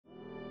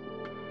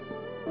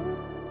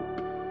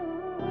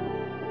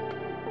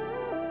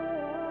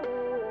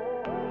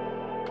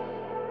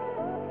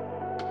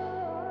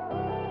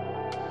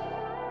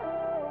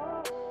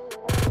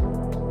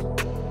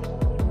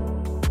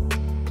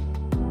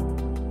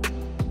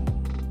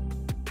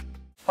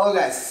Hello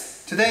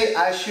guys, today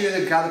I show you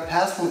the guard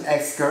pass from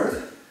X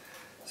guard.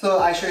 So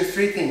I show you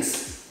three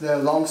things: the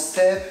long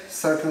step,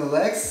 circling the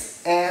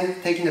legs, and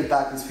taking the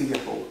backwards figure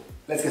four.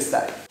 Let's get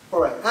started.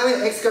 Alright, I'm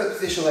in X guard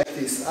position like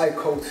this, I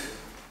quote.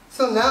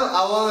 So now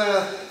I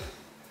wanna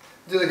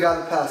do the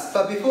guard pass,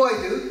 but before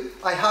I do,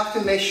 I have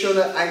to make sure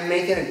that I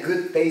maintain a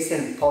good base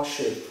and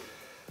posture.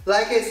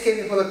 Like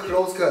escaping from the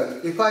close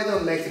guard, if I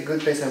don't make a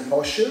good base and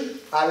posture,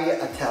 I will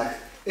get attacked.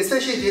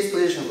 Especially this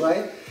position,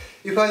 right?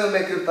 If I don't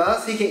make a good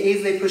balance, he can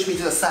easily push me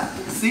to the side.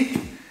 See?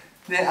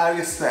 Then I will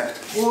get swept.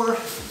 Or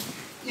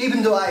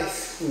even though I,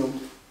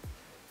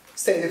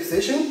 stay in the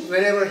position,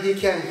 whenever he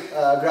can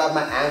grab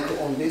my ankle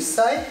on this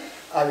side,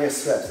 I will get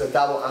swept. The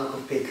double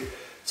ankle pick.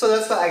 So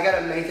that's why I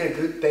gotta maintain a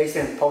good base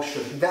and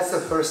posture. That's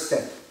the first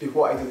step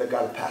before I do the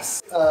guard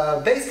pass.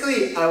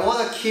 Basically, I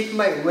wanna keep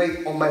my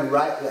weight on my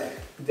right leg.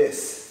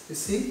 This. You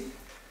see?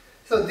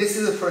 So this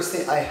is the first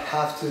thing I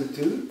have to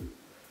do.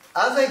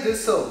 As I do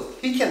so,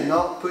 he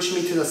cannot push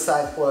me to the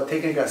side for a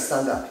technical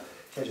stand-up.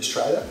 Can I just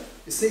try that?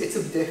 You see, it's a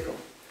bit difficult.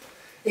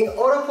 In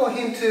order for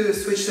him to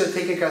switch to the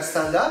technical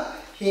stand-up,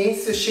 he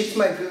needs to shift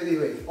my body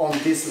weight on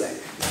this leg.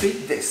 You see,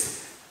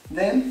 this.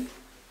 Then,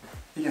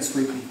 he can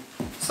sweep me.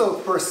 So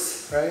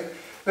first, right,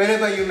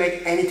 whenever you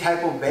make any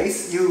type of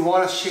base, you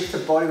want to shift the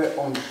body weight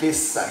on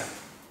this side.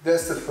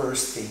 That's the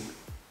first thing.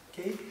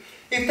 Okay?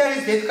 If that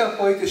is difficult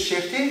for you to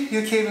shift it,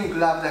 you can even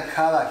grab the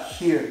collar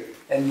here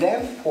and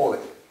then pull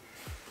it.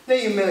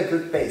 Then you made a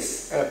good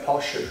base and a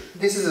posture.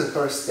 This is the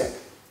first step.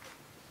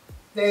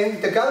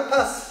 Then the guard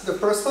pass, the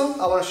first one,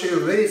 I want to show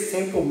you a really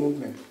simple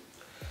movement.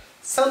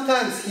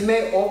 Sometimes he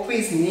may open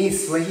his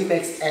knees when he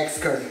makes X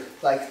guard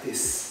like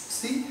this.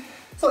 See?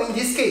 So in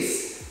this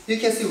case, you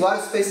can see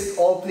wide space is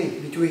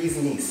opening between his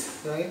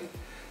knees, right?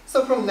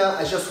 So from now,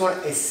 I just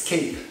want to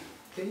escape.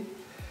 Okay?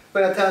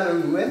 When I turn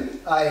the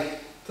movement, I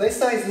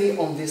place his knee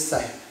on this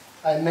side.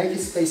 I make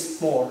his space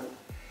more.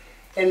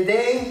 And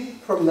then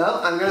from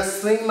now, I'm gonna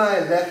swing my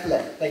left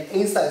leg, like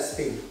inside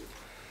spin.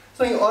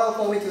 So in order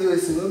for me to do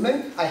this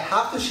movement, I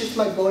have to shift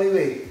my body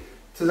weight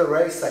to the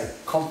right side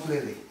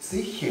completely.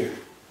 See here.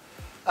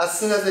 As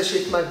soon as I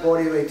shift my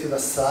body weight to the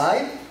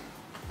side,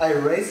 I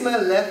raise my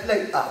left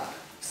leg up.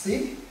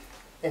 See?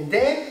 And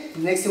then,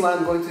 next thing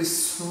I'm going to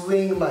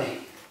swing my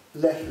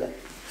left leg.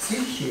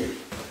 See here.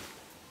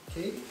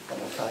 Okay, one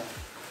more time.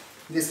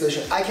 This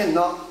position, I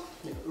cannot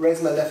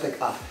raise my left leg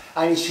up.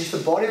 I need to shift the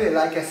body weight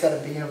like I said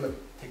at the beginning of the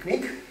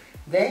technique.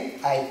 Then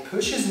I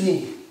push his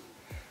knee.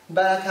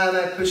 By the time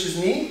I push his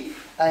knee,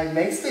 I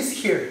make space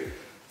here.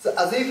 So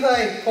as if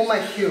I pull my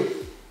heel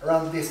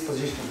around this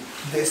position.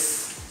 This.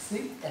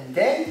 See? And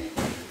then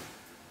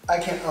I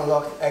can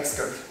unlock the X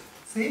guard.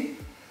 See?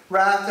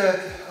 Right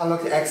after I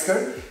unlock the X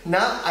guard,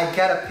 now I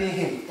gotta pin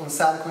him on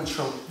side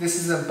control. This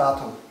is a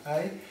battle,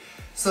 right?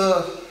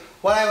 So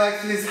what I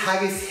like to do is hug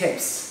his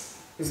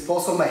hips with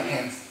both of my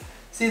hands.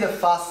 See the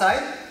far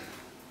side?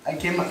 I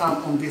get my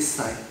arm on this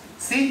side.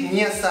 See,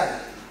 near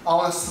side. I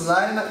want to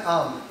slide my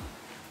arm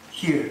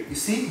here. You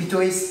see,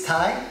 between his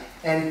thigh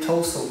and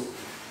torso.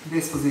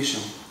 This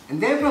position.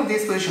 And then from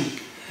this position,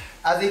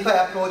 as if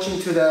I approach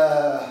into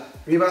the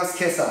reverse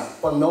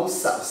kesa or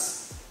nose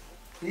south.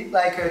 See,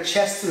 like a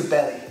chest to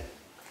belly.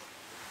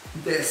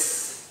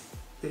 This.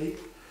 See?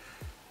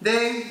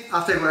 Then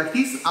after I go like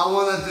this, I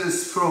want to do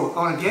this throw. I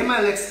want to get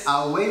my legs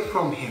away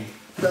from him.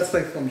 That's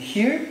why from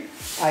here,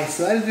 I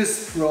slide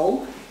this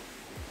throw.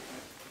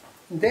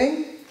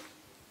 Then,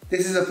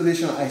 this is the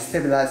position I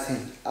stabilize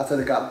him after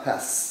the guard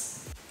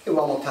pass. Okay,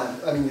 one more time,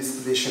 I'm in this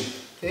position.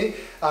 Okay,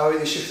 I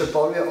already shift the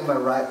body on my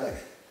right leg.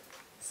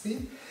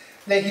 See?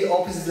 Then he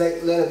opens his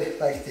leg a little bit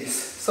like this.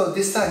 So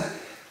this time,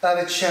 I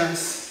have a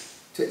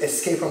chance to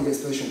escape from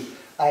this position.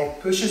 I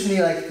push his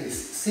knee like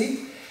this.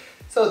 See?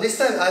 So this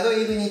time, I don't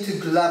even need to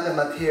grab the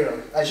material.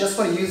 I just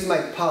want to use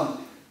my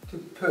palm to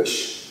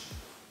push,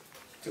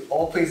 to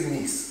open his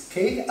knees.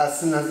 Okay, as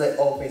soon as I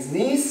open his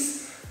knees,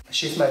 I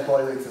shift my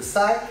body weight to the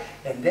side,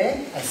 and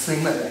then I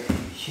swing my leg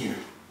here.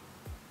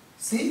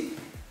 See?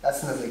 As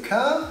soon as I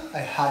come, I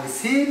hug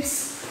his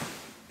hips,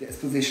 this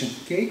position,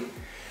 okay?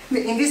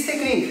 In this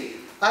technique,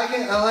 I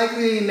can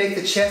unlikely make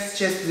the chest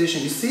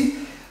position. You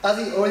see? As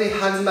he already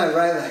hugs my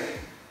right leg,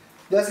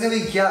 there's gonna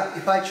be a gap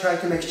if I try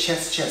to make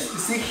chest. You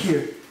see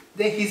here?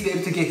 Then he's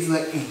able to get his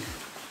leg in.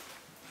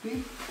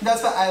 See?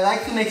 That's why I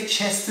like to make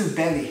chest to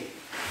belly.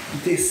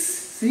 This,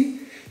 see?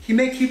 He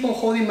may keep on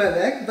holding my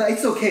leg, but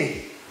it's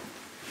okay.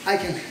 I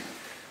can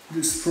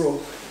do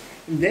sprawl.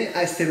 And then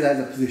I stabilize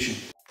the position.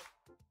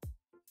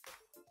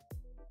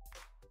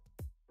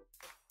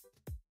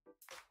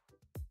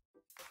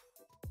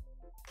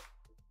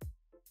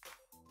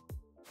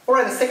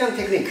 Alright, the second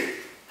technique,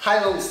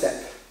 high long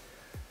step.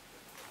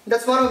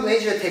 That's one of the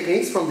major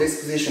techniques from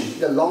this position,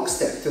 the long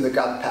step to the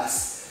guard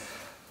pass.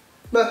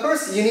 But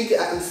first, you need to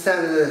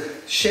understand the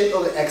shape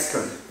of the X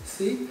guard.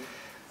 See?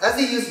 As I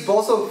use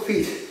both of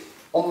feet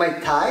on my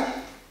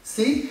thigh,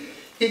 see?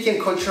 He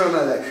can control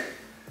my leg.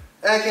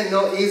 I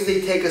cannot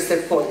easily take a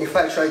step forward. If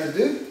I try to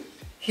do,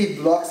 he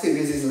blocks it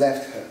with his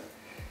left hand.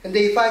 And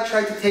then if I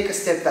try to take a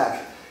step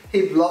back,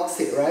 he blocks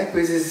it, right,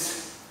 with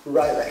his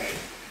right leg.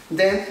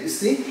 Then, you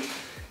see,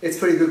 it's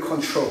pretty good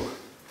control.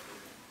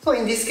 So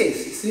in this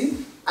case, you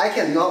see, I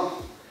cannot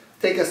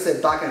take a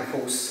step back and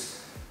forth,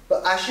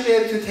 but I should be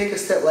able to take a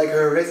step like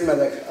raising my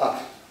leg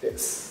up,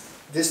 this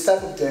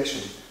type of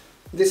direction.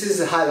 This is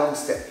a high long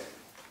step,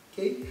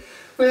 okay?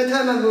 When I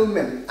time my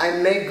movement, I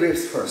make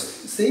grips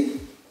first, see?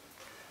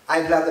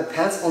 I grab the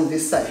pants on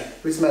this side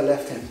with my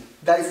left hand,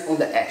 that is on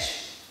the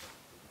edge,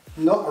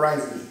 not around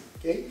me,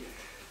 okay?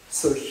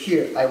 So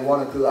here, I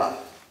want to grab,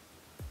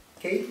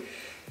 okay?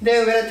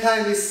 Then when I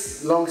time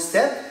this long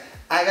step,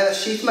 I gotta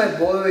shift my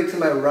body weight to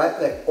my right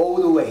leg all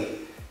the way.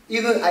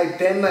 Even I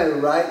bend my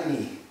right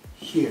knee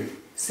here.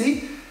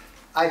 See?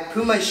 I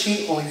put my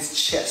shin on his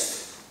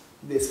chest,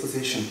 this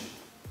position.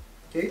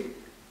 Okay?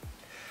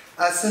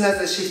 As soon as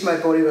I shift my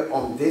body weight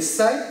on this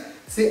side,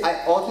 see,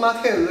 I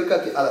automatically look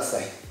at the other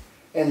side.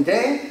 And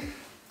then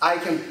I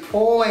can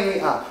pull my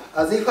knee up,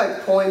 as if I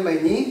point my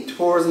knee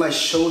towards my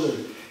shoulder.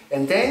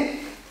 And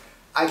then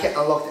I can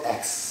unlock the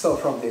X. So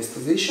from this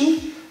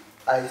position,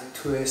 I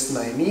twist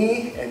my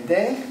knee and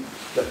then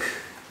look,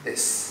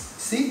 this,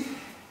 see?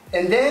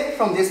 And then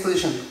from this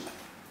position,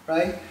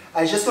 right?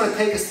 I just want to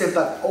take a step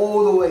back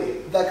all the way.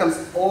 That comes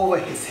over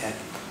his head.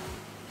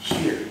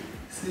 Here,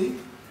 see?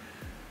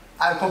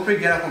 I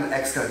completely get up on the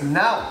X guard.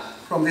 Now,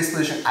 from this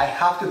position, I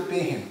have to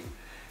pin him.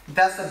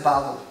 That's the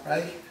battle,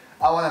 right?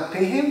 I want to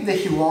pin him, then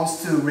he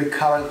wants to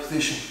recover the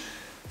position.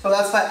 So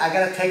that's why I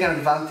gotta take an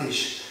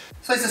advantage.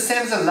 So it's the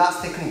same as the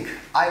last technique.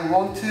 I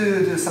want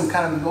to do some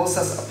kind of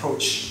no-sus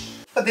approach.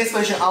 For this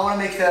position, I want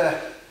to make the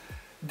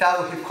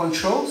double hip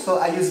control, so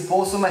I use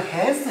both of my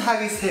hands to hug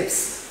his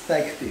hips,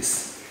 like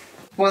this.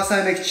 Once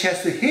I make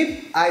chest to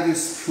hip, I do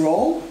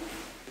sprawl,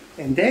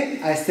 and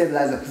then I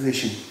stabilize the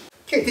position.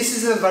 Okay, this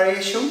is a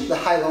variation, the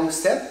high-long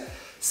step.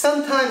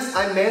 Sometimes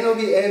I may not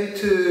be able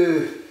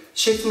to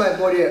shift my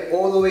body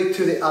all the way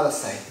to the other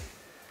side,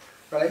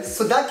 right?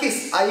 So in that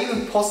case, I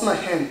even pause my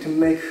hand to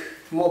make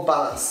more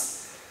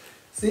balance.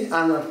 See,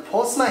 I'm gonna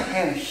pause my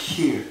hand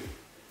here.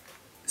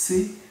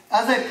 See?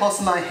 As I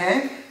pause my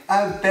hand, I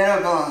have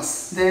better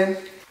balance. Then,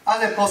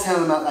 as I pause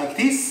hand like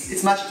this,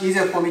 it's much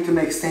easier for me to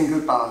make staying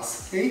good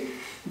balance. Okay?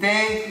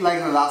 Then, like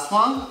the last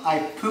one, I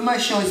put my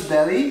shin on his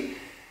belly,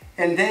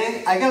 and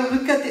then I gotta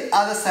look at the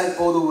other side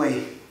all the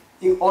way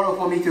in order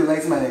for me to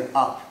raise my leg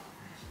up.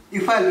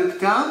 If I look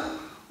down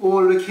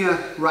or look here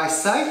right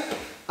side,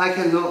 I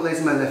cannot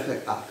raise my left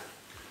leg up.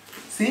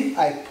 See?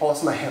 I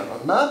pause my hand on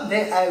the mat,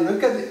 then I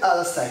look at the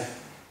other side,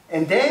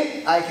 and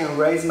then I can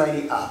raise my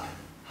knee up.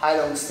 High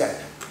long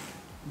step.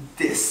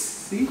 This,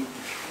 see?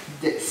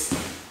 This,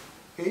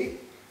 okay?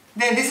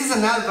 Then this is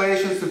another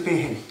variation to pin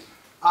him.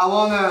 I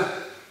wanna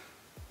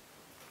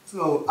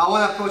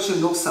approach the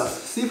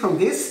no-sus. See, from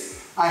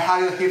this, I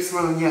hug the hips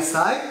from the near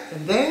side,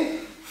 and then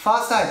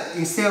far side,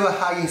 instead of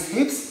hugging his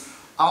hips,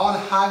 I wanna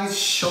hug his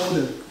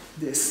shoulder,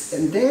 this,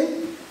 and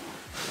then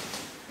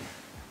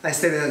I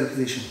stabilize the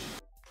position.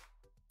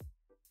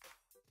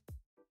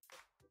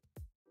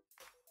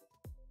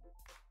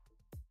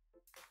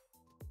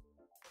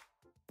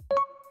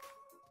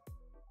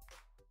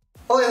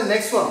 Oh, and the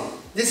next one.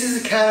 This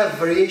is a kind of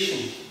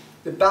variation,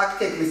 the back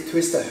take with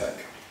twister hug.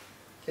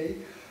 Okay.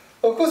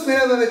 Of course,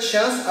 whenever I have a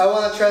chance, I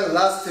want to try the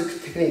last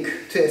technique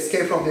to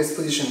escape from this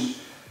position,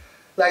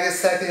 like a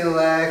second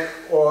leg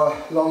or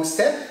long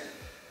step.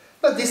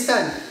 But this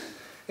time,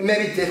 it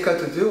may be difficult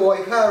to do, or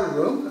if I have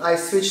room, I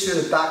switch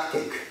to the back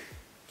take.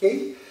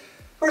 Okay.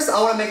 First,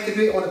 I want to make the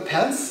grip on the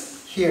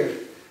pants here.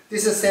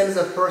 This is the same as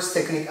the first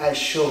technique I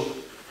showed.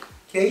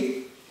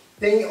 Okay.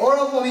 Then in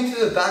order for me to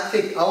do the back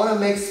take, I want to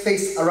make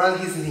space around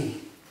his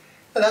knee.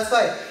 So that's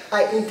why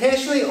I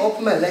intentionally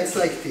open my legs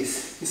like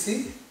this. You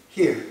see?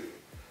 Here.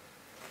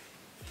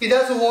 He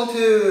doesn't want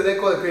to let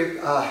go of the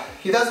grip.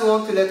 He doesn't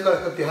want to let go of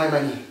the grip behind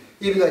my knee.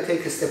 Even though I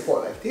take a step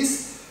forward like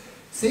this.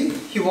 See?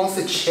 He wants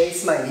to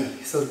chase my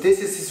knee. So this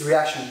is his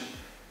reaction.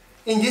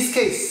 In this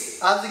case,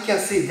 as you can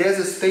see, there's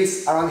a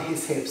space around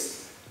his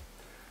hips.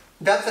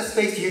 That's a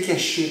space you can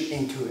shoot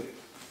into it.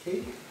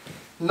 Okay?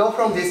 Not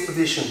from this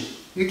position.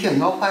 You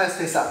cannot find a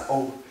space at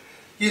all.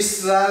 You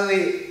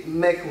slightly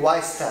make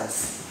wide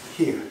stance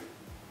here.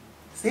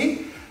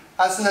 See?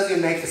 As soon as you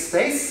make the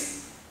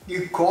space,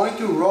 you're going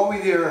to roll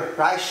with your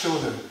right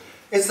shoulder.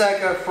 It's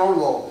like a front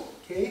roll.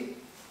 Okay?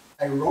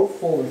 I roll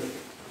forward.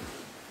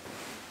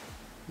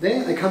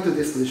 Then I come to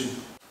this position.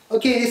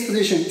 Okay, in this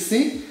position, you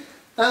see?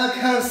 I'm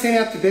kind of setting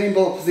up the bearing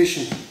ball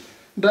position.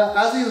 But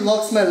as he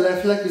locks my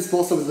left leg with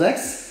both of his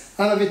legs,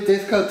 I'm a bit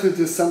difficult to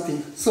do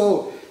something.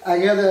 So I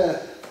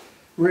gotta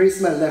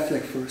raise my left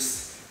leg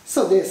first.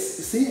 So this,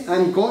 you see,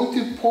 I'm going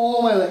to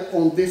pull my leg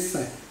on this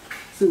side.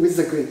 So with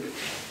the grip,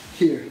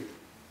 here.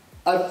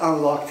 I've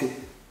unlocked it.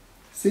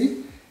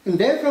 See? And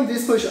then from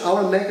this position, I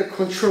want to make a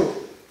control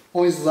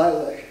on his right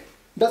leg.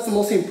 That's the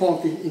most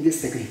important thing in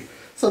this technique.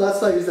 So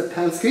that's why I use the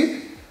pants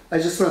grip. I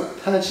just want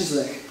to punch his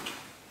leg.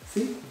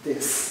 See?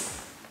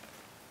 This.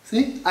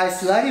 See? I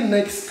slightly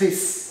make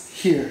space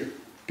here,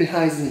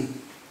 behind his knee.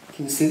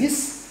 Can you see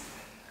this?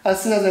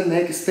 As soon as I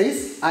make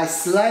space, I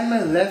slide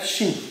my left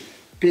shin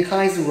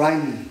behind his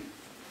right knee.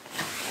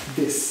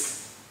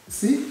 This.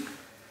 See?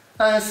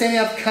 I'm setting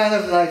up kind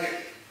of like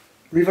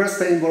reverse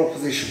springboard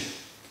position.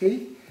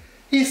 Okay?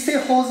 He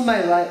still holds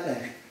my right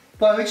leg,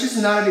 but which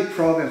is not a big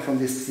problem from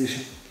this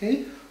position.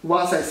 Okay?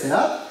 Once I set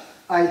up,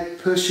 I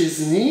push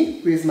his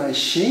knee with my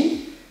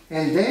shin,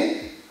 and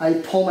then I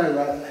pull my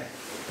right leg.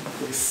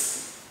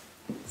 This.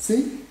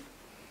 See?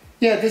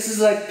 Yeah, this is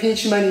like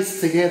pinching my knees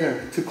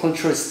together to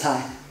control his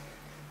thigh.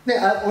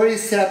 Then I already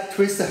set up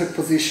twister hook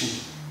position.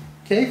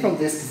 Okay, from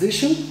this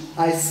position,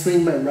 I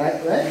swing my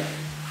right leg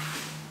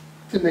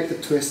to make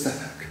the twister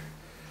hook.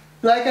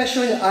 Like I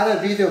showed in the other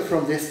video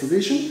from this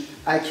position,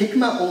 I kick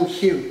my own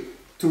heel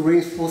to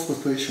reinforce the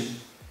position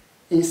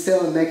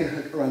instead of making a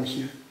hook around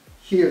here.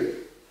 Here,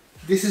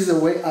 this is the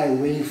way I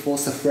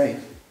reinforce the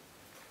frame.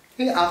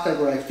 Okay, after I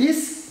go like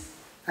this,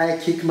 I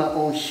kick my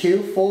own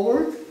heel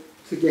forward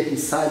to get him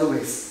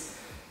sideways.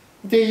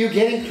 Then you're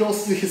getting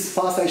close to his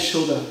far side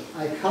shoulder.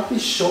 I cut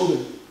his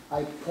shoulder,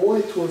 I pull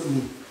it towards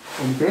me,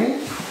 and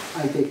then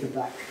I take the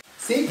back.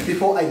 See,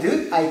 before I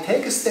do, I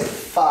take a step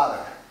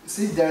farther.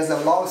 See, there's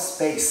a lot of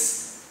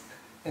space.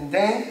 And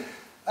then,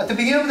 at the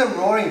beginning of the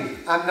rolling,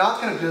 I'm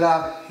not going to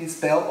grab his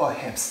belt or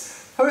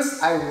hips.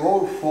 First, I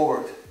roll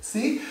forward.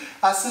 See,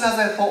 as soon as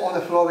I fall on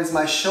the floor with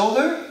my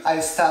shoulder, I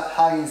start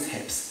hugging his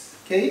hips.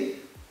 Okay?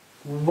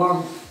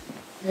 1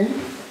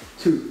 and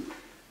 2.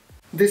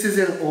 This is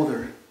in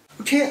order.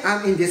 Okay,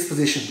 I'm in this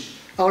position.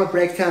 I want to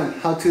break down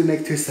how to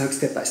make twister hook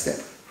step by step.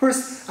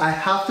 First, I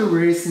have to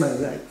release my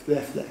left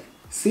leg.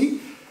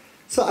 See?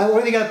 So I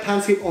already got a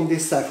pants grip on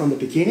this side from the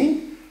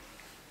beginning.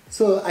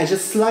 So I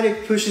just slightly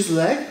push his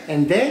leg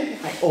and then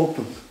I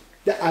open.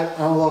 Then I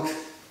unlock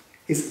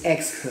his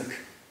X hook.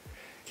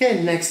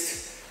 Okay,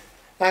 next,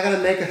 I'm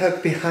gonna make a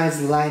hook behind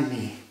his right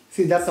knee.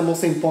 See, that's the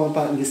most important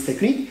part in this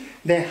technique.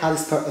 Then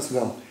hardest part as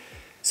well.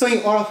 So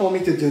in order for me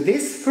to do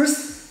this,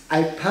 first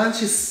I punch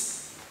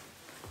his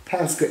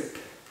pants grip.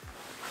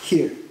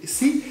 Here, you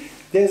see?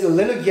 There's a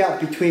little gap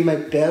between my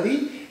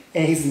belly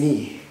and his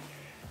knee.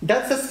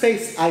 That's the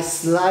space I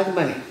slide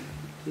my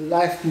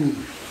left knee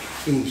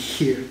in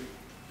here.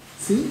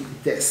 See?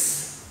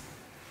 This.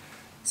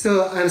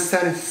 So I'm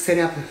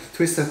setting up a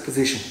twister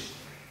position.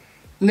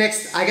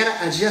 Next, I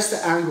gotta adjust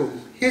the angle.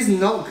 Here's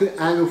not good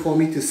angle for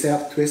me to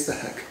set up twister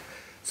hook.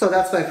 So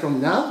that's why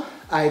from now,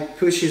 I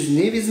push his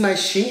knee with my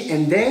shin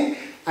and then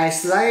I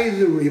slide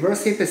the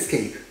reverse hip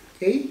escape.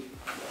 Okay?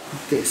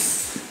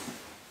 This.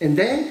 And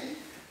then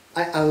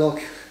I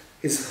unlock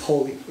his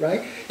holding,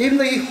 right? Even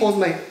though he holds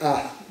my,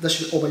 that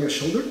should be over your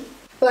shoulder.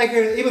 Like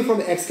even from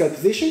the X guard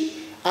position,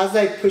 as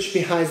I push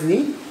behind his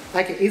knee,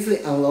 I can easily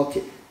unlock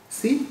it.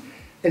 See?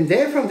 And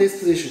then from this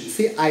position,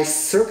 see, I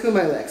circle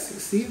my legs.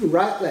 See,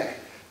 right leg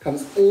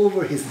comes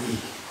over his knee.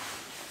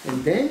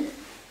 And then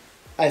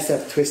I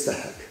set twister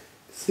hook.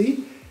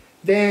 See?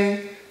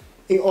 Then,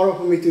 in order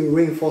for me to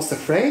reinforce the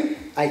frame,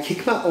 I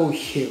kick my own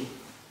heel,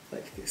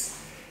 like this.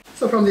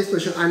 So from this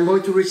position, I'm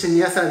going to reach the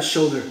near side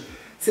shoulder.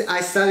 See,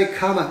 I started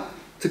Carpe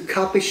to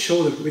Carpe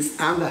shoulder with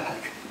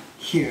underhook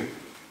here.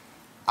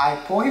 I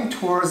pull him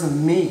towards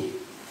me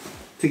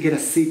to get a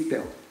seat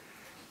belt.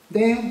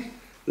 Then,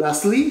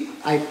 lastly,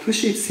 I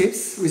push his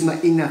hips with my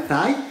inner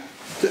thigh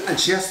to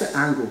adjust the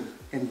angle.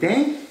 And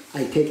then,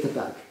 I take the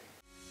back.